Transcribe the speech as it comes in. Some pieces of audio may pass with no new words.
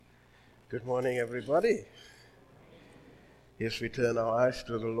Good morning, everybody. Yes, we turn our eyes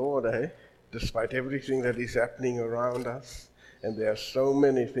to the Lord, despite everything that is happening around us. And there are so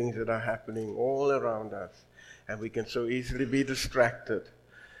many things that are happening all around us. And we can so easily be distracted.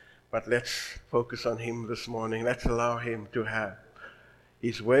 But let's focus on Him this morning. Let's allow Him to have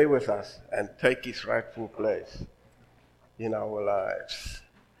His way with us and take His rightful place in our lives.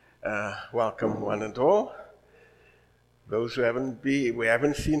 Welcome, one and all. Those who we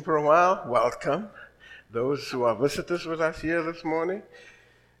haven't seen for a while, welcome. Those who are visitors with us here this morning,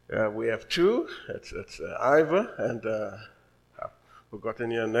 we have two. It's Ivor and I've forgotten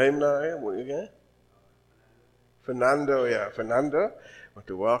your name now. What again? Fernando. Yeah, Fernando. I want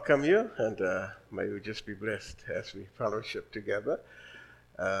to welcome you, and may you just be blessed as we fellowship together.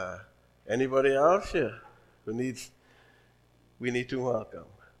 Anybody else here who we need to welcome?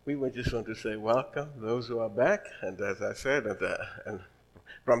 We would just want to say welcome, those who are back, and as I said, and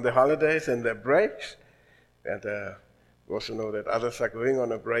from the holidays and their breaks, and we also know that others are going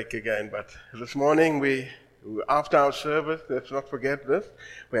on a break again. But this morning, we after our service, let's not forget this,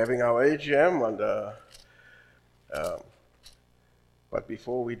 we're having our AGM, but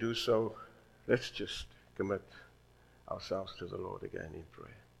before we do so, let's just commit ourselves to the Lord again in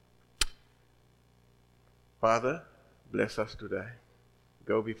prayer. Father, bless us today.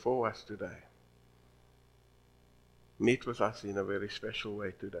 Go before us today. Meet with us in a very special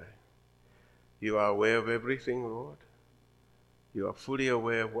way today. You are aware of everything, Lord. You are fully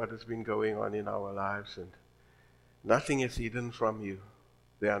aware of what has been going on in our lives, and nothing is hidden from you.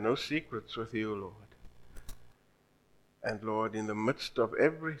 There are no secrets with you, Lord. And Lord, in the midst of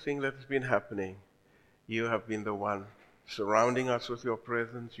everything that has been happening, you have been the one surrounding us with your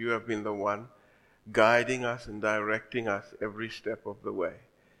presence. You have been the one guiding us and directing us every step of the way.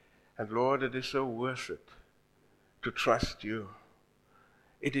 And Lord, it is so worth it to trust you.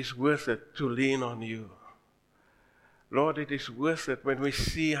 It is worth it to lean on you. Lord, it is worth it when we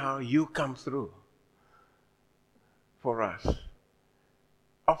see how you come through for us.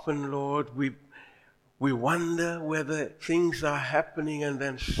 Often, Lord, we wonder whether things are happening, and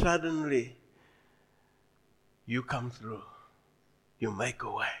then suddenly you come through. You make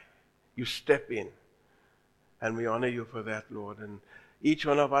a way. You step in, and we honor you for that, Lord. And each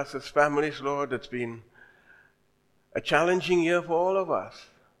one of us as families, Lord, it's been a challenging year for all of us.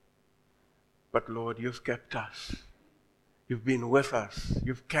 But Lord, you've kept us. You've been with us.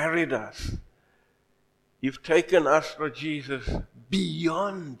 You've carried us. You've taken us, Lord Jesus,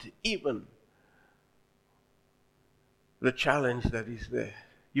 beyond even the challenge that is there.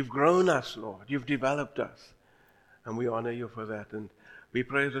 You've grown us, Lord. You've developed us. And we honor you for that. And we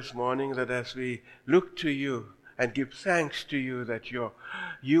pray this morning that as we look to you and give thanks to you, that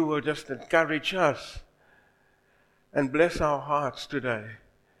you will just encourage us and bless our hearts today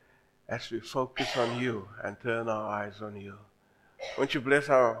as we focus on you and turn our eyes on you. Won't you bless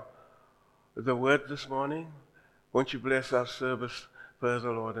the word this morning? Won't you bless our service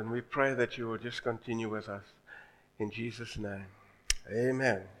further, Lord? And we pray that you will just continue with us. In Jesus' name,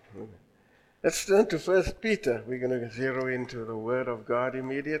 amen. Let's turn to 1 Peter. We're going to zero into the Word of God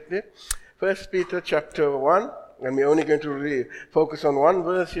immediately. 1 Peter chapter 1, and we're only going to focus on one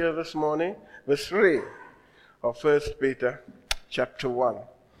verse here this morning, verse 3 of 1 Peter chapter 1.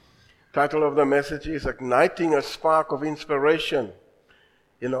 Title of the message is Igniting a Spark of Inspiration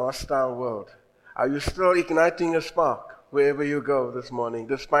in a Hostile World. Are you still igniting a spark wherever you go this morning,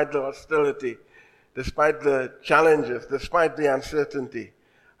 despite the hostility, despite the challenges, despite the uncertainty?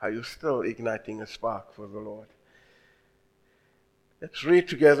 Are you still igniting a spark for the Lord? Let's read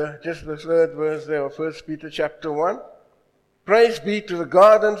together just the third verse there of 1 Peter chapter 1. Praise be to the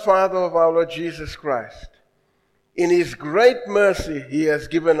God and Father of our Lord Jesus Christ. In His great mercy, He has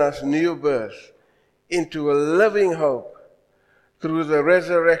given us new birth into a living hope through the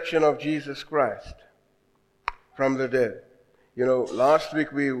resurrection of Jesus Christ from the dead. You know, last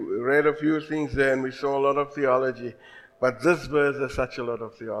week we read a few things there and we saw a lot of theology. But this verse has such a lot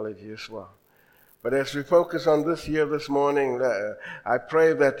of theology as well. But as we focus on this here this morning, I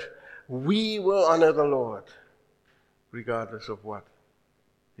pray that we will honor the Lord regardless of what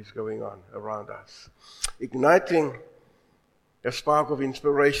is going on around us. Igniting a spark of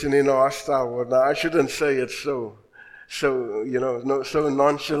inspiration in a hostile world. Now, I shouldn't say it so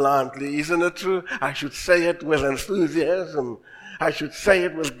nonchalantly. Isn't it true? I should say it with enthusiasm. I should say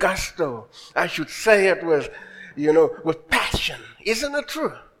it with gusto. I should say it with passion. Isn't it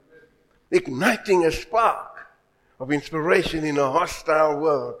true? Igniting a spark of inspiration in a hostile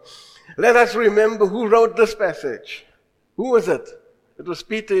world. Let us remember who wrote this passage. Who was it? It was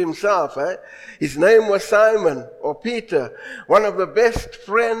Peter himself. His name was Simon, or Peter, one of the best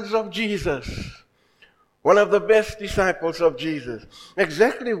friends of Jesus, one of the best disciples of Jesus.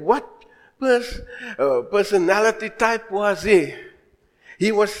 Exactly what personality type was he?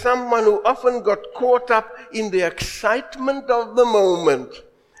 He was someone who often got caught up in the excitement of the moment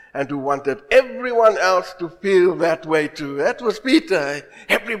and who wanted everyone else to feel that way too. That was Peter.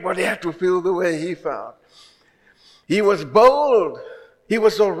 Everybody had to feel the way he felt. He was bold. He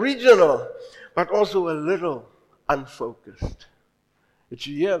was original, but also a little unfocused. Did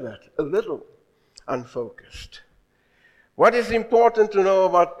you hear that? A little unfocused. What is important to know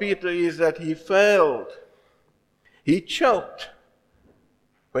about Peter is that he failed. He choked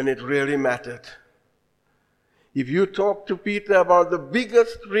when it really mattered. If you talk to Peter about the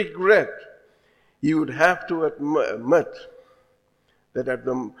biggest regret, he would have to admit that at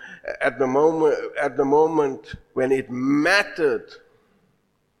the moment when it mattered,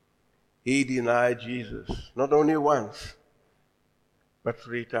 he denied Jesus. Not only once, but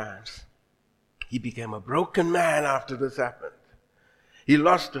 3 times. He became a broken man after this happened. He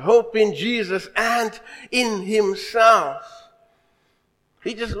lost hope in Jesus and in himself.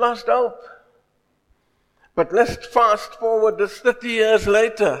 He just lost hope. But let's fast forward this 30 years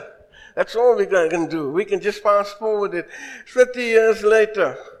later. That's all we can do. We can just fast forward it. 30 years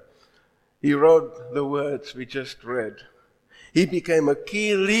later, he wrote the words we just read. He became a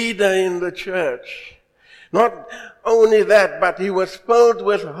key leader in the church. Not only that, but he was filled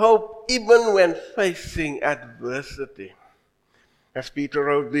with hope even when facing adversity. As Peter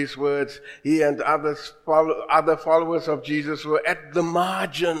wrote these words, he and other followers of Jesus were at the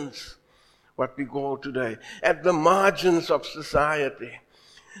margins, what we call today, at the margins of society.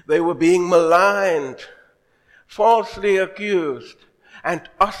 They were being maligned, falsely accused, and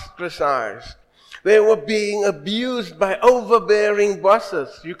ostracized. They were being abused by overbearing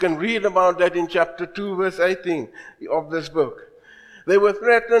bosses. You can read about that in chapter 2, verse 18 of this book. They were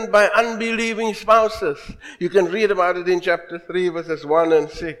threatened by unbelieving spouses. You can read about it in chapter 3, verses 1 and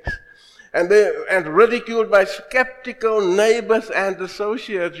 6. And ridiculed by skeptical neighbors and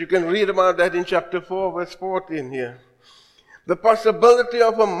associates. You can read about that in chapter 4, verse 14 here. The possibility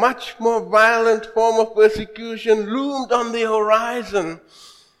of a much more violent form of persecution loomed on the horizon.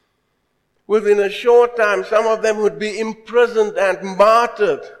 Within a short time, some of them would be imprisoned and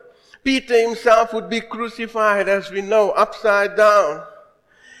martyred. Peter himself would be crucified, as we know, upside down.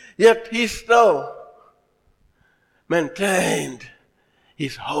 Yet he still maintained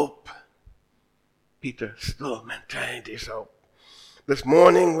his hope. Peter still maintained his hope. This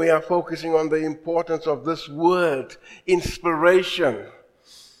morning we are focusing on the importance of this word, inspiration.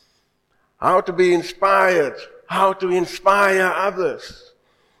 How to be inspired, how to inspire others.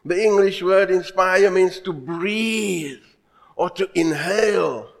 The English word inspire means to breathe or to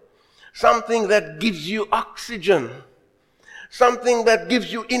inhale. Something that gives you oxygen. Something that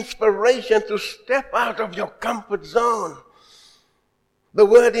gives you inspiration to step out of your comfort zone. The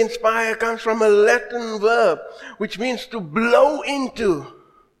word inspire comes from a Latin verb which means to blow into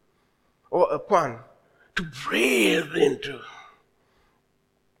or upon, to breathe into.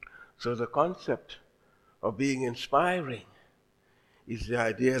 So the concept of being inspiring is the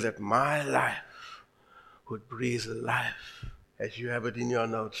idea that my life would breathe life, as you have it in your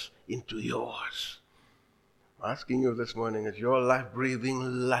notes, into yours. I'm asking you this morning, is your life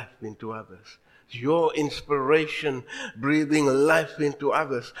breathing life into others? Is your inspiration breathing life into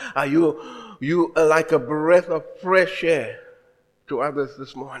others? Are you like a breath of fresh air to others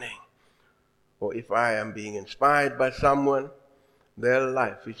this morning? Or if I am being inspired by someone, their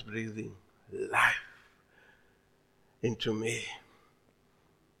life is breathing life into me.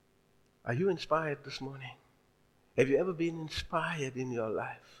 Are you inspired this morning? Have you ever been inspired in your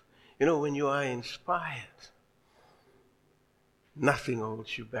life? You know, when you are inspired, nothing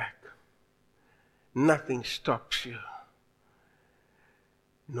holds you back. Nothing stops you.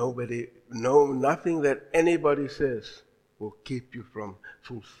 Nothing that anybody says will keep you from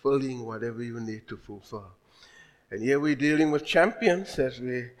fulfilling whatever you need to fulfill. And here we're dealing with champions, as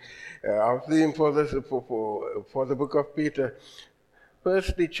our theme for the book of Peter.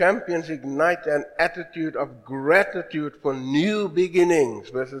 Firstly, champions ignite an attitude of gratitude for new beginnings.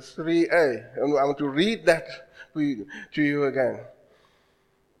 Verses 3a. And I want to read that to you again.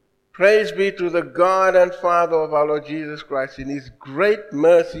 Praise be to the God and Father of our Lord Jesus Christ. In His great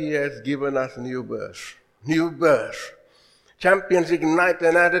mercy, He has given us new birth. New birth. Champions ignite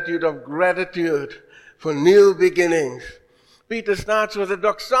an attitude of gratitude for new beginnings. Peter starts with a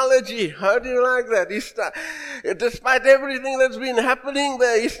doxology. How do you like that? Despite everything that's been happening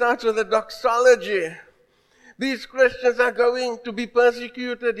there, he starts with a doxology. These Christians are going to be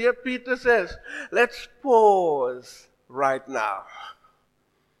persecuted. Here Peter says, let's pause right now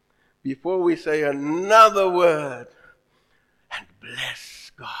before we say another word and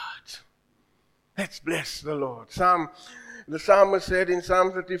bless God. Let's bless the Lord. The psalmist said in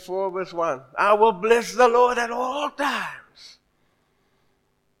Psalm 34 verse 1, I will bless the Lord at all times.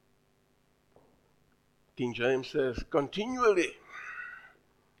 King James says, continually.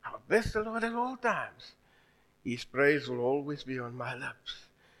 I will bless the Lord at all times. His praise will always be on my lips.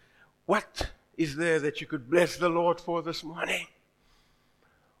 What is there that you could bless the Lord for this morning?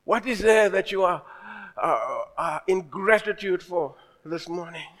 What is there that you are in gratitude for this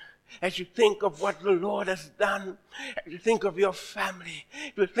morning? As you think of what the Lord has done, as you think of your family,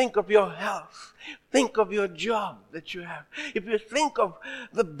 if you think of your health, think of your job that you have, if you think of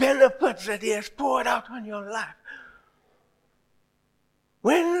the benefits that He has poured out on your life,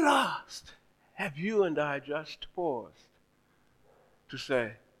 when last have you and I just paused to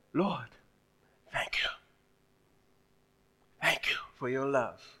say, Lord, thank you. Thank you for your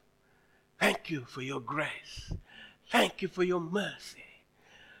love. Thank you for your grace. Thank you for your mercy.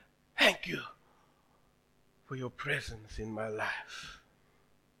 Thank you for your presence in my life.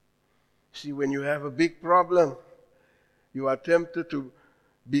 See, when you have a big problem, you are tempted to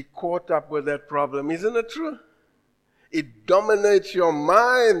be caught up with that problem. Isn't it true? It dominates your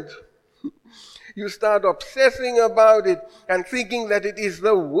mind. You start obsessing about it and thinking that it is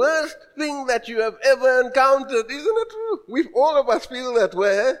the worst thing that you have ever encountered. Isn't it true? All of us feel that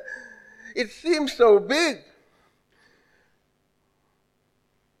way. It seems so big.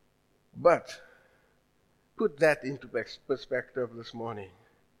 But put that into perspective this morning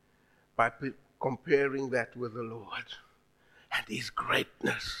by comparing that with the Lord and His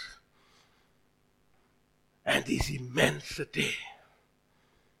greatness and His immensity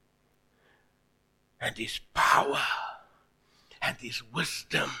and His power and His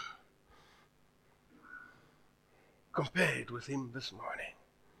wisdom. Compare it with Him this morning.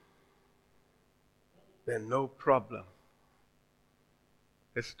 Then no problem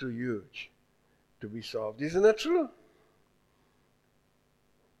is too huge to be solved. Isn't it true?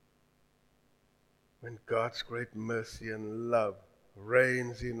 When God's great mercy and love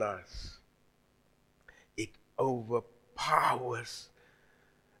reigns in us, it overpowers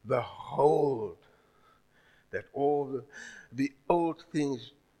the hold that all the old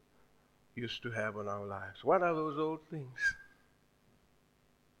things used to have on our lives. What are those old things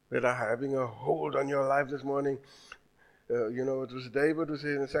that are having a hold on your life this morning? It was David who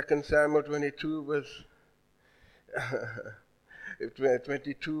said in 2 Samuel 22 verse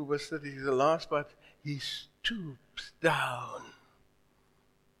 22 verse 30, the last part, he stoops down.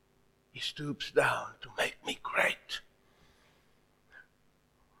 He stoops down to make me great.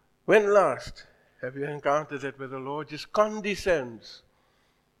 When last have you encountered it where the Lord just condescends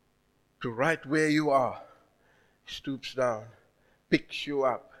to right where you are? He stoops down, picks you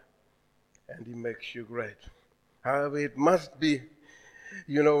up, and He makes you great. However, it must be,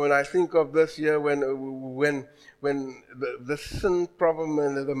 when I think of this year, when the sin problem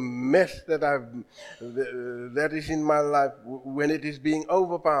and the mess that is in my life, when it is being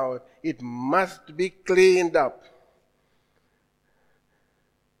overpowered, it must be cleaned up.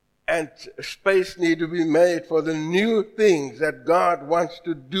 And space need to be made for the new things that God wants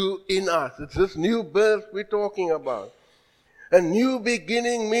to do in us. It's this new birth we're talking about. A new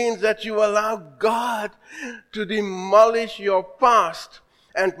beginning means that you allow God to demolish your past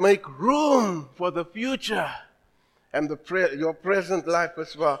and make room for the future and your present life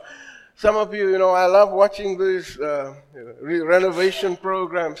as well. Some of you, I love watching these renovation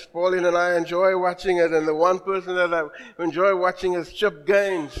programs. Pauline and I enjoy watching it, and the one person that I enjoy watching is Chip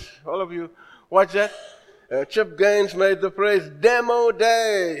Gaines. All of you watch that? Chip Gaines made the phrase "Demo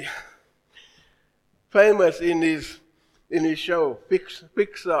Day" famous in his show,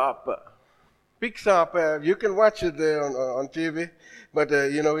 Fixer Upper. Fixer Upper, you can watch it there on TV, but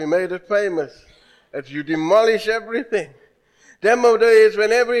he made it famous as you demolish everything. Demo Day is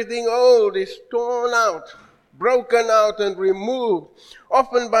when everything old is torn out, broken out and removed,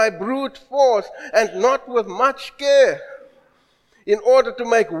 often by brute force and not with much care, in order to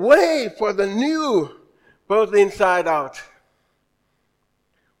make way for the new, both inside out.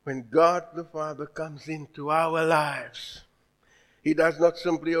 When God the Father comes into our lives, He does not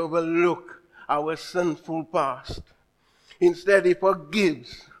simply overlook our sinful past. Instead, He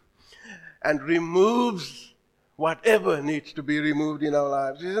forgives and removes whatever needs to be removed in our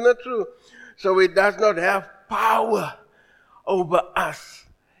lives. Isn't it true? So it does not have power over us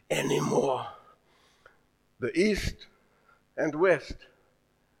anymore. The East and West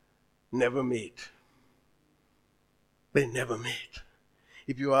never meet. They never meet.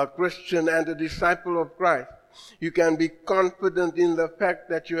 If you are a Christian and a disciple of Christ, you can be confident in the fact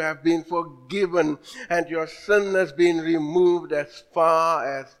that you have been forgiven and your sin has been removed as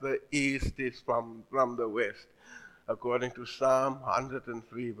far as the east is from the west, according to Psalm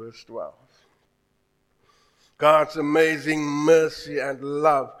 103, verse 12. God's amazing mercy and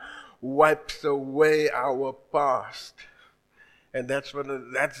love wipes away our past. And that's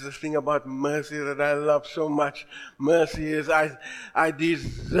the thing about mercy that I love so much. Mercy is I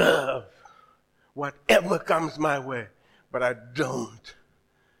deserve whatever comes my way, but I don't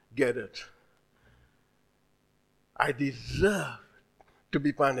get it. I deserve to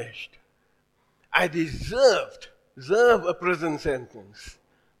be punished. I deserve a prison sentence,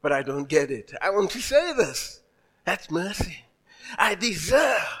 but I don't get it. I want to say this. That's mercy. I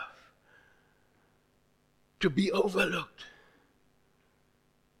deserve to be overlooked,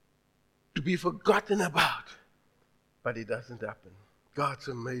 to be forgotten about, but it doesn't happen. God's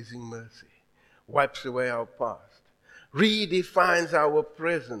amazing mercy wipes away our past, redefines our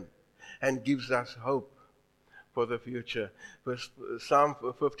present, and gives us hope for the future. Psalm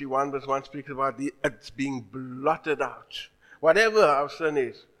 51 verse 1 speaks about it's being blotted out. Whatever our sin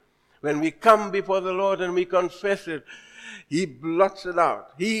is, when we come before the Lord and we confess it, He blots it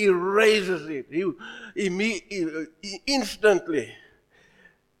out. He erases it. Instantly,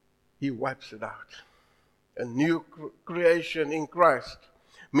 He wipes it out. A new creation in Christ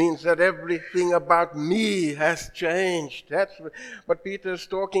means that everything about me has changed. That's what Peter is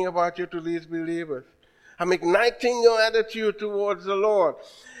talking about here to these believers. I'm igniting your attitude towards the Lord.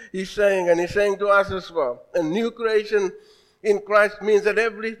 He's saying to us as well, a new creation in Christ means that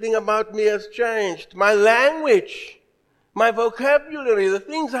everything about me has changed. My language, my vocabulary, the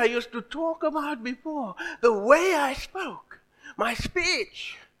things I used to talk about before, the way I spoke, my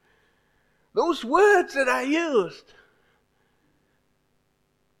speech, those words that I used,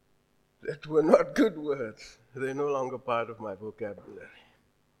 that were not good words, they're no longer part of my vocabulary.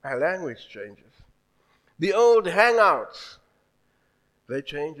 My language changes. The old hangouts, they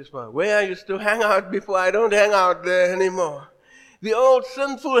change as well. Where I used to hang out before, I don't hang out there anymore. The old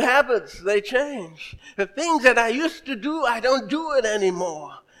sinful habits, they change. The things that I used to do, I don't do it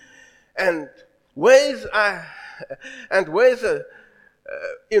anymore. And ways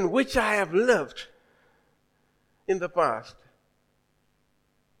in which I have lived in the past,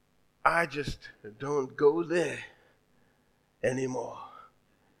 I just don't go there anymore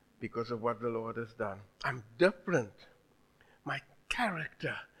because of what the Lord has done. I'm different. My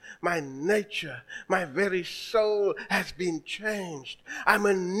character, my nature, my very soul has been changed. I'm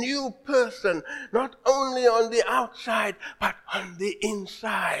a new person, not only on the outside, but on the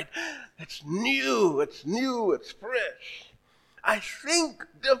inside. It's new, it's fresh. I think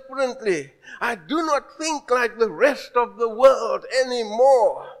differently. I do not think like the rest of the world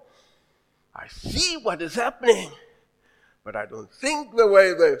anymore. I see what is happening, but I don't think the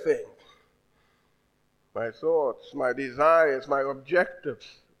way they think. My thoughts, my desires, my objectives,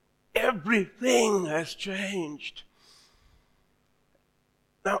 everything has changed.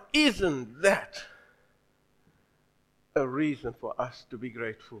 Now, isn't that a reason for us to be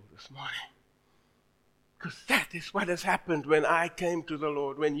grateful this morning? Because that is what has happened when I came to the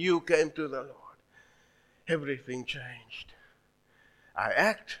Lord, when you came to the Lord. Everything changed. I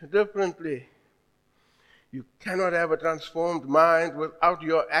act differently. You cannot have a transformed mind without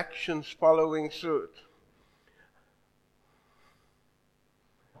your actions following suit.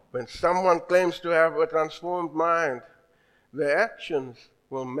 When someone claims to have a transformed mind, their actions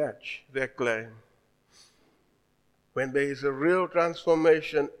will match their claim. When there is a real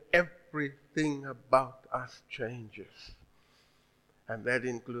transformation, everything about us changes. And that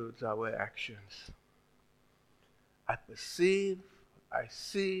includes our actions. I perceive, I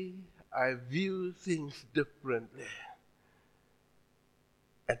see, I view things differently.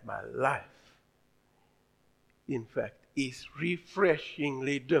 And my life, in fact, is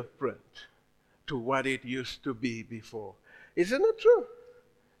refreshingly different to what it used to be before. Isn't it true?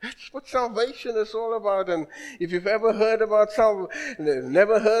 That's what salvation is all about. And if you've ever heard about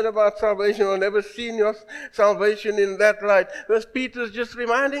never heard about salvation or never seen your salvation in that light, this Peter's just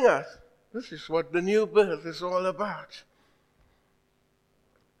reminding us. This is what the new birth is all about.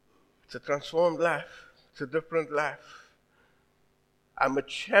 It's a transformed life. It's a different life. I'm a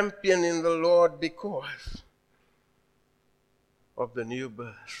champion in the Lord because of the new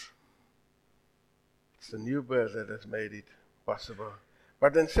birth. It's the new birth that has made it possible.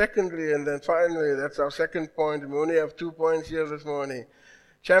 But then secondly, and then finally, that's our second point. We only have 2 points here this morning.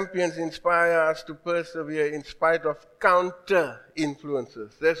 Champions inspire us to persevere in spite of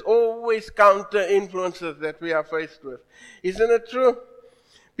counter-influences. There's always counter-influences that we are faced with. Isn't it true?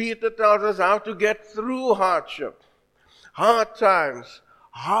 Peter tells us how to get through hardship, hard times,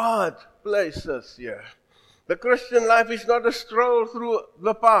 hard places here. The Christian life is not a stroll through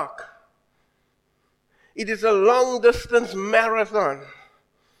the park. It is a long-distance marathon.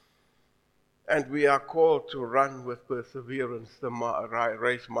 And we are called to run with perseverance the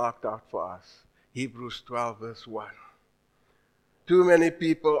race marked out for us. Hebrews 12 verse 1. Too many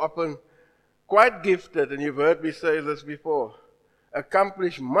people, often quite gifted, and you've heard me say this before,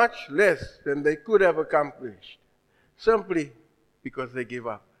 accomplish much less than they could have accomplished, simply because they give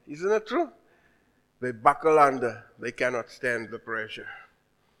up. Isn't it true? They buckle under. They cannot stand the pressure.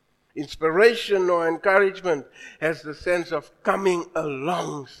 Inspiration or encouragement has the sense of coming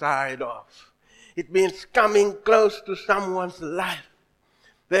alongside of. It means coming close to someone's life,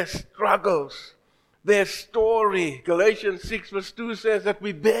 their struggles, their story. Galatians 6 verse 2 says that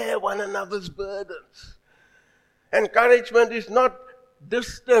we bear one another's burdens. Encouragement is not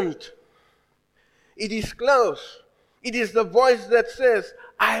distant. It is close. It is the voice that says,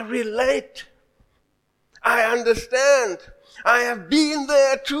 I relate. I understand. I have been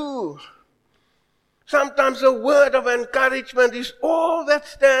there too. Sometimes a word of encouragement is all that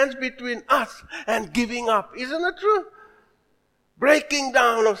stands between us and giving up. Isn't it true? Breaking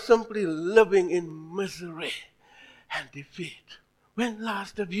down or simply living in misery and defeat. When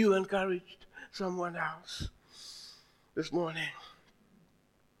last have you encouraged someone else? This morning.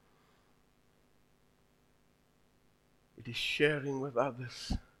 It is sharing with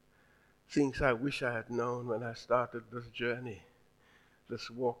others things I wish I had known when I started this journey,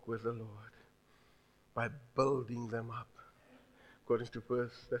 this walk with the Lord. By building them up. According to 1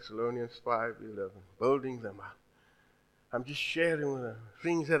 Thessalonians 5:11. Building them up. I'm just sharing with them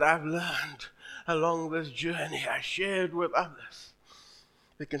things that I've learned along this journey. I shared with others.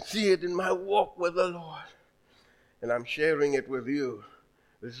 They can see it in my walk with the Lord. And I'm sharing it with you.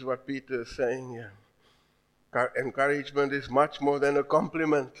 This is what Peter is saying here. Encouragement is much more than a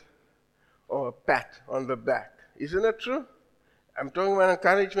compliment or a pat on the back. Isn't it true? I'm talking about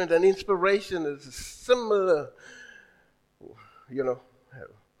encouragement and inspiration is similar,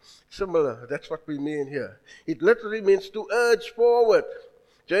 similar. That's what we mean here. It literally means to urge forward.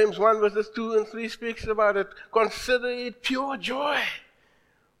 James 1 verses 2 and 3 speaks about it. Consider it pure joy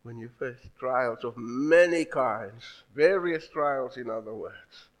when you face trials of many kinds, various trials in other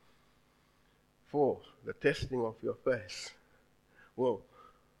words. For the testing of your faith will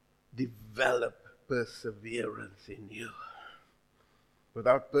develop perseverance in you.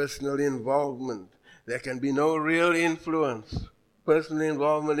 Without personal involvement, there can be no real influence. Personal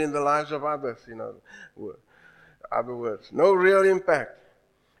involvement in the lives of others, in other words. No real impact.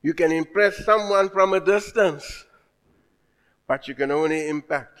 You can impress someone from a distance, but you can only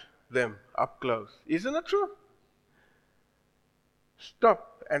impact them up close. Isn't it true?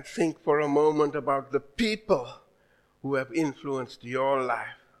 Stop and think for a moment about the people who have influenced your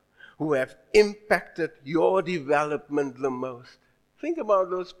life, who have impacted your development the most. Think about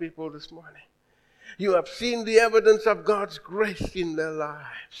those people this morning. You have seen the evidence of God's grace in their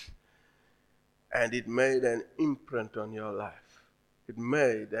lives. And it made an imprint on your life. It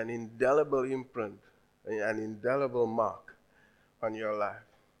made an indelible imprint, an indelible mark on your life.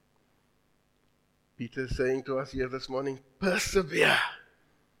 Peter is saying to us here this morning, persevere.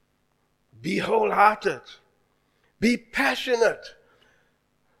 Be wholehearted. Be passionate.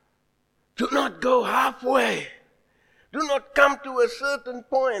 Do not go halfway. Do not come to a certain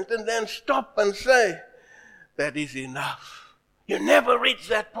point and then stop and say, that is enough. You never reach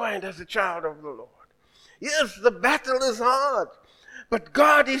that point as a child of the Lord. Yes, the battle is hard, but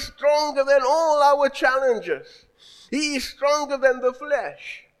God is stronger than all our challenges. He is stronger than the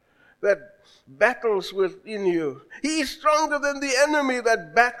flesh that battles within you. He is stronger than the enemy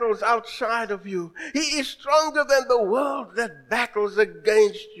that battles outside of you. He is stronger than the world that battles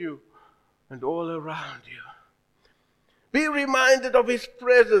against you and all around you. Be reminded of His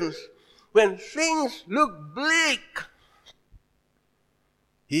presence when things look bleak.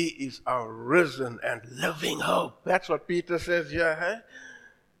 He is our risen and living hope. That's what Peter says here. Huh?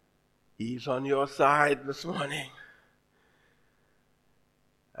 He's on your side this morning.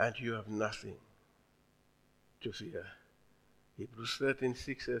 And you have nothing to fear. Hebrews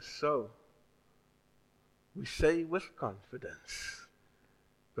 13:6 says, so we say with confidence,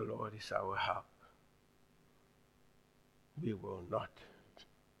 the Lord is our help. We will not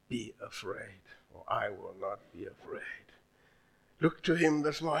be afraid, or I will not be afraid. Look to Him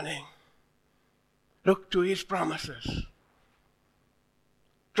this morning. Look to His promises.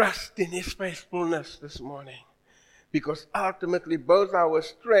 trust in His faithfulness this morning. Because ultimately both our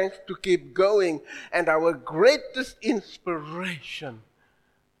strength to keep going and our greatest inspiration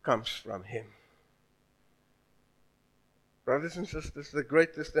comes from Him. Brothers and sisters, the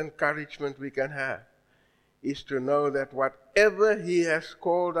greatest encouragement we can have is to know that whatever He has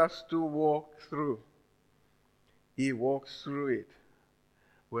called us to walk through, He walks through it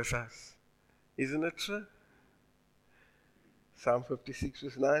with us. Isn't it true? Psalm 56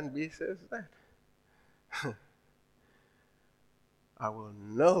 verse 9b says that. I will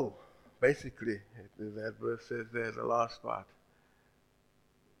know, basically, that verse says there, the last part,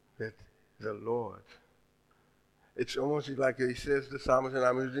 that the Lord, it's almost like he says, the psalmist, and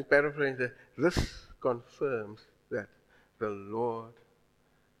I'm using paraphrasing, that this confirms that the Lord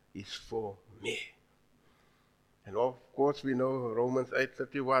is for me. And of course we know Romans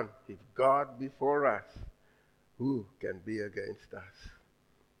 8:31, if God be for us, who can be against us?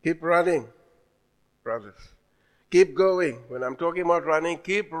 Keep running, brothers. Keep going. When I'm talking about running,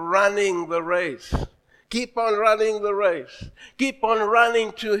 keep running the race. Keep on running the race. Keep on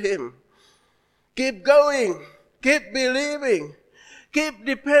running to Him. Keep going. Keep believing. Keep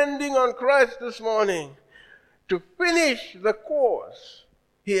depending on Christ this morning to finish the course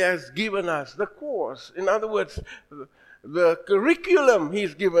He has given us. The course. In other words, the curriculum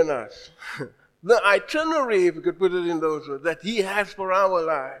He's given us. The itinerary, if you could put it in those words, that He has for our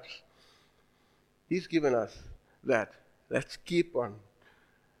lives. He's given us that. Let's keep on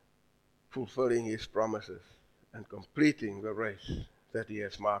fulfilling His promises and completing the race that He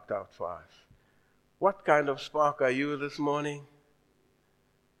has marked out for us. What kind of spark are you this morning?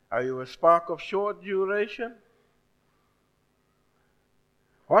 Are you a spark of short duration?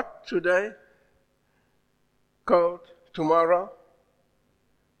 Hot today? Cold tomorrow?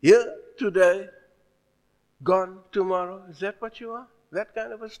 Here today? Gone tomorrow? Is that what you are? That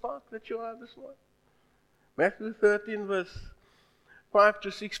kind of a spark that you are this morning? Matthew 13 verse 5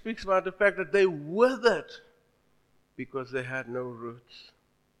 to 6 speaks about the fact that they withered because they had no roots.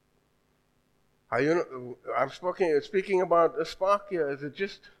 I'm speaking about a spark here. Is it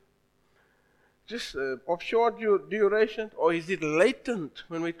just of short duration, or is it latent?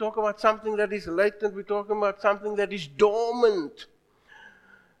 When we talk about something that is latent, we're talking about something that is dormant,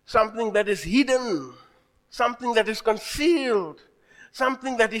 something that is hidden, something that is concealed,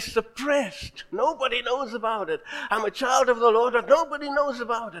 something that is suppressed. Nobody knows about it. I'm a child of the Lord, but nobody knows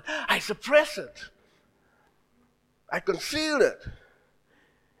about it. I suppress it. I conceal it.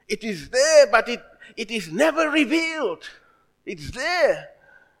 It is there, but it is never revealed. It's there,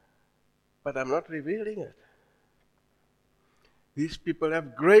 but I'm not revealing it. These people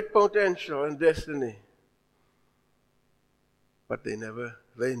have great potential and destiny, but they never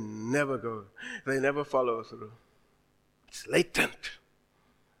follow through. It's latent,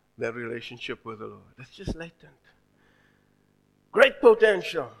 their relationship with the Lord. It's just latent. Great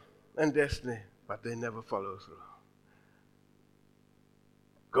potential and destiny, but they never follow through.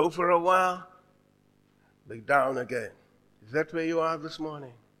 Go for a while, be down again. Is that where you are this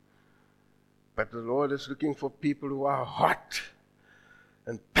morning? But the Lord is looking for people who are hot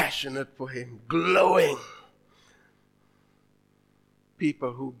and passionate for Him, glowing.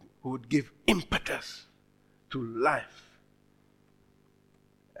 People who would give impetus to life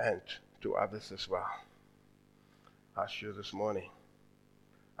and to others as well. I ask you this morning,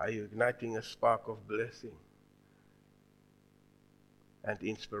 are you igniting a spark of blessing and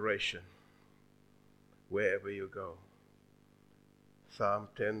inspiration wherever you go? Psalm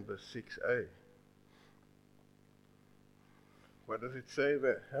 10 verse 6a. What does it say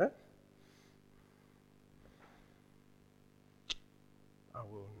there? Huh? I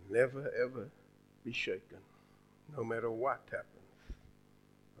will never ever be shaken. No matter what happens,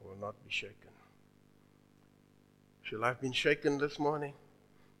 I will not be shaken. Has your life been shaken this morning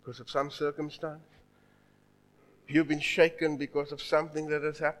because of some circumstance? Have you been shaken because of something that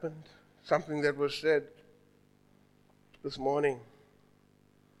has happened? Something that was said this morning?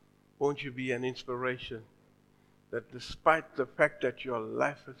 Won't you be an inspiration that despite the fact that your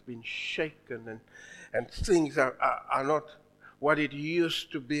life has been shaken and things are not what it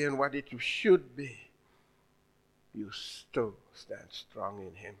used to be and what it should be, you still stand strong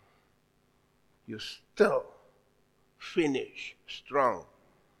in Him. You still finish strong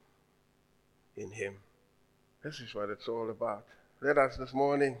in Him. This is what it's all about. Let us this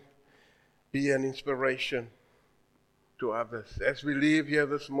morning be an inspiration to others. As we leave here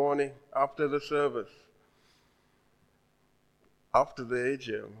this morning, after the service, after the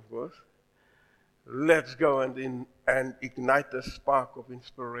AGM, of course, let's go and ignite a spark of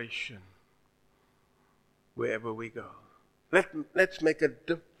inspiration wherever we go. Let's make a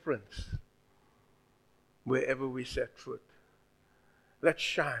difference difference wherever we set foot. Let's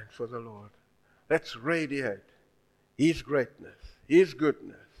shine for the Lord. Let's radiate His greatness, His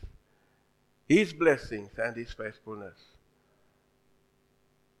goodness, His blessings, and His faithfulness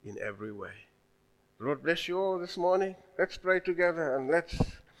in every way. Lord bless you all this morning. Let's pray together and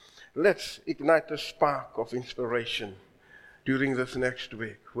let's ignite a spark of inspiration during this next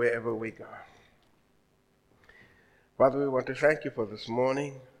week, wherever we go. Father, we want to thank you for this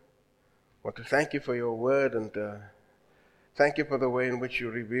morning. We want to thank you for your word, and thank you for the way in which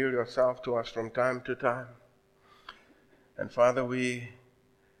you reveal yourself to us from time to time. And Father, we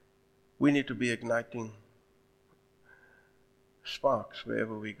need to be igniting sparks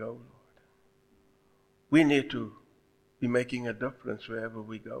wherever we go, Lord. We need to be making a difference wherever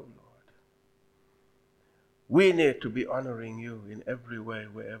we go, Lord. We need to be honoring you in every way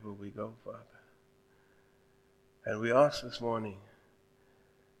wherever we go, Father. And we ask this morning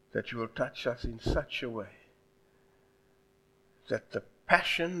that you will touch us in such a way that the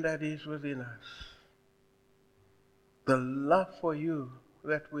passion that is within us, the love for you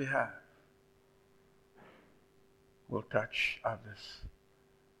that we have, will touch others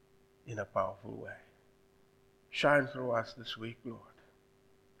in a powerful way. Shine through us this week, Lord.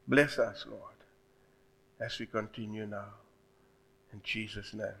 Bless us, Lord, as we continue now. In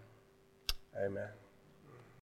Jesus' name, amen.